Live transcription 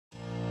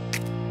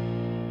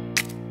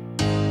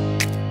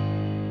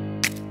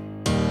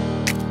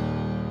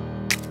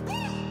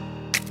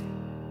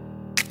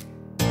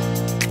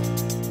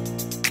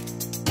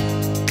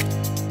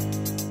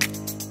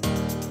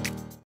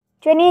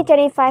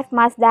2025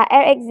 Mazda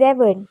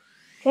RX-7.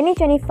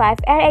 2025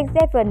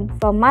 RX-7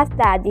 from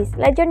Mazda. This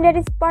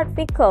legendary sport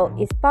vehicle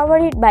is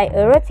powered by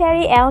a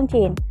rotary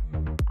engine.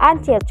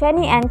 Until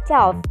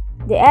 2012,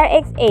 the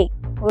RX-8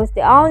 was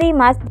the only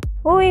Mazda.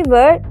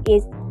 However,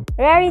 its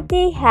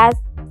rarity has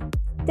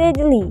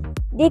steadily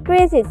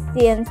decreased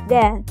since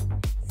then.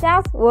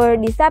 Sales were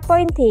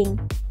disappointing,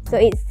 so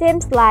it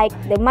seems like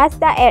the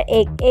Mazda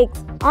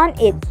RX-8 on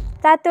its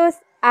status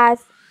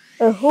as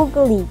a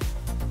hugely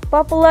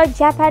popular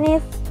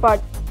Japanese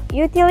sport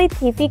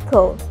utility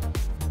vehicle.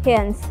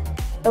 Hence,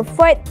 a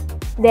void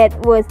that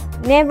was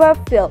never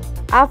filled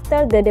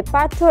after the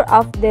departure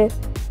of the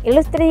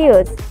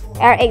illustrious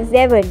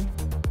RX-7.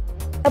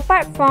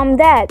 Apart from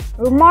that,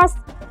 rumors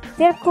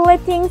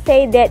circulating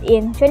say that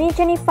in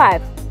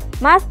 2025,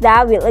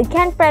 Mazda will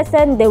again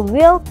present the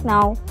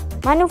will-now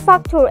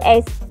manufactured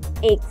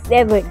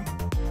RX-7.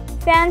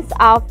 Fans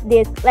of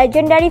this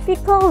legendary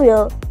vehicle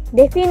will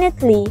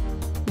definitely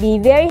be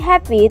very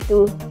happy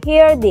to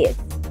hear this.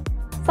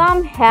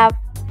 Some have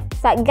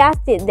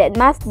suggested that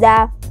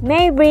Mazda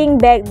may bring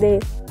back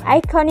the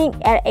iconic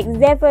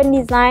RX-7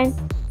 design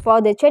for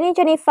the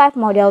 2025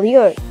 model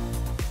year.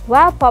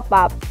 While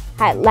pop-up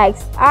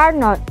headlights are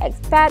not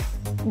expected,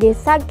 they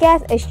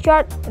suggest a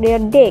short rear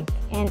deck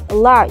and a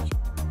large,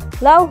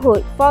 low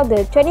hood for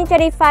the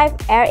 2025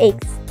 RX.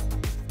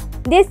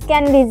 This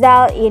can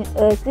result in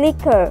a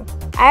sleeker,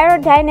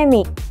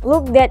 aerodynamic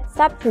look that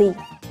subtly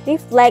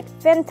reflects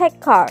vintage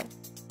cars.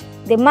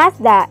 The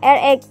Mazda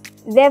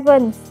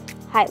RX-7's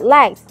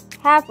headlights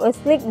have a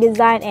sleek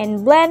design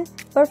and blend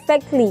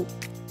perfectly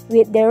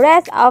with the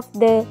rest of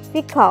the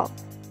vehicle.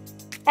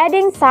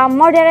 Adding some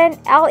modern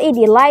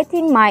LED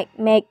lighting might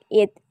make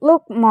it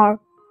look more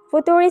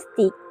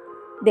futuristic.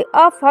 The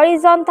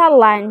off-horizontal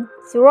line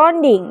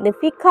surrounding the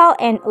vehicle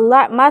and a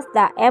large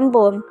Mazda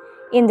emblem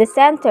in the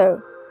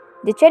center.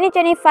 The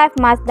 2025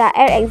 Mazda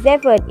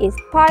RX-7 is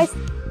poised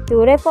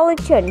to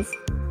revolutionize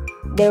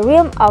the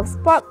realm of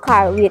sport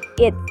car with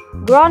its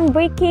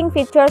groundbreaking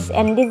features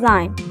and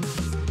design.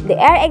 The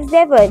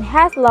RX-7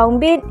 has long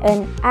been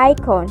an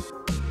icon,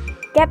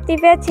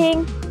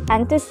 captivating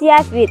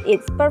enthusiasts with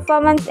its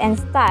performance and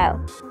style.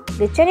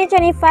 The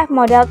 2025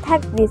 model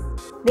takes this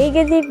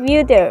legacy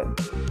further,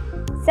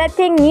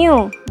 setting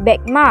new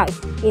benchmarks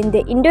in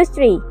the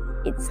industry.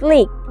 Its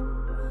sleek,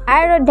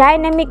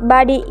 aerodynamic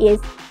body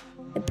is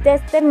a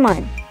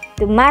testament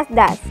to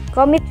Mazda's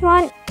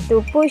commitment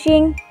to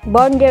pushing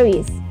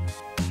boundaries.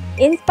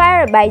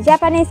 Inspired by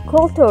Japanese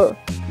culture,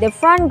 the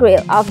front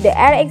grille of the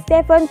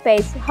RX-7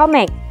 pays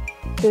homage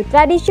to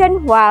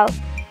tradition while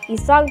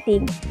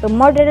exalting a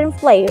modern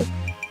flair.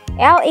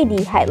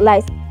 LED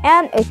headlights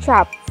and a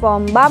sharp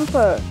front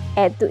bumper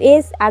add to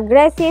its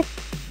aggressive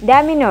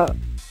demeanor.